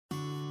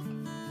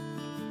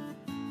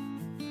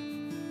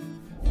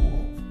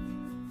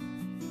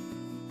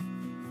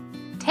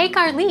take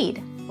our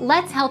lead.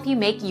 Let's help you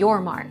make your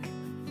mark.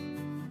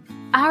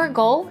 Our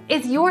goal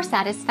is your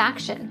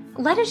satisfaction.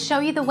 Let us show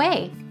you the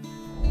way.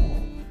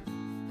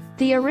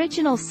 The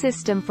original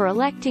system for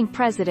electing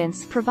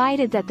presidents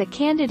provided that the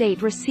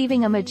candidate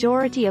receiving a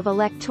majority of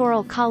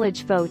electoral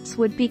college votes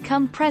would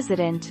become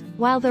president,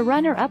 while the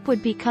runner-up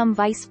would become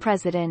vice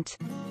president.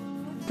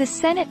 The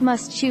Senate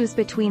must choose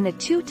between the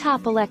two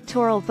top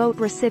electoral vote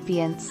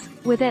recipients,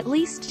 with at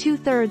least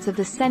 2/3 of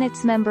the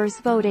Senate's members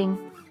voting.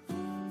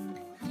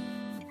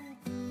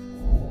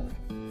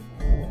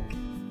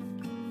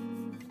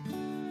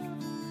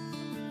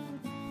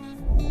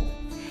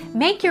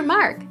 Make your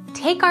mark.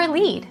 Take our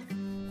lead.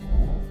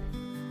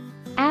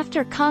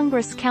 After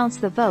Congress counts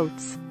the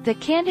votes, the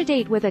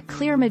candidate with a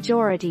clear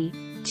majority,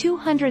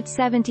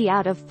 270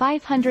 out of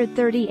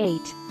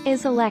 538,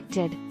 is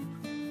elected.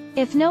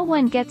 If no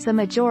one gets a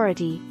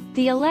majority,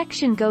 the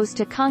election goes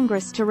to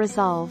Congress to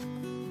resolve.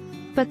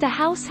 But the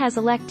House has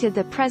elected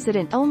the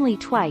president only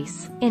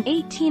twice, in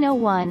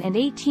 1801 and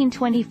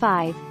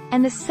 1825,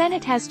 and the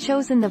Senate has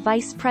chosen the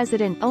vice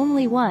president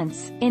only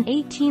once, in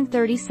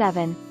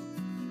 1837.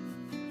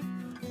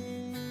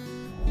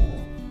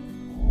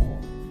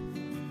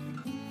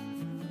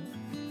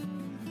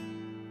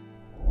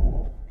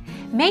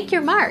 Make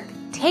your mark.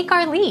 Take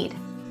our lead.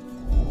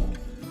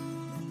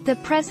 The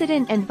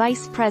president and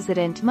vice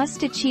president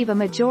must achieve a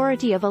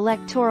majority of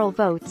electoral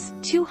votes,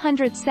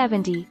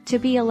 270, to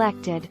be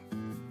elected.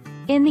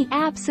 In the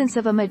absence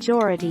of a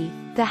majority,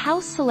 the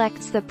House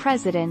selects the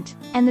president,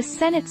 and the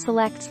Senate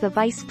selects the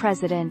vice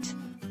president.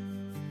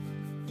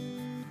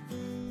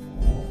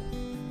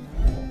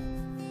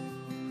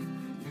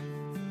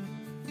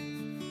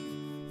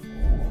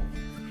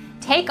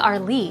 Take our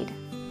lead.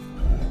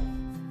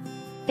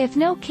 If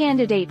no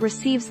candidate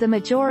receives the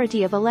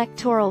majority of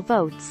electoral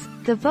votes,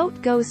 the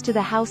vote goes to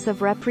the House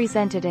of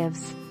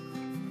Representatives.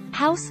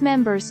 House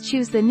members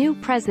choose the new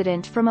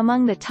president from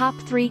among the top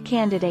 3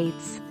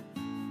 candidates.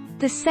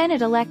 The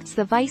Senate elects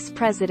the vice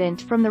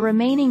president from the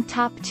remaining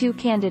top 2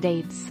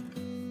 candidates.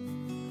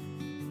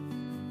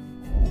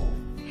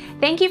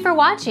 Thank you for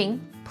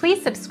watching.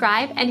 Please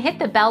subscribe and hit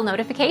the bell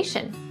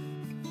notification.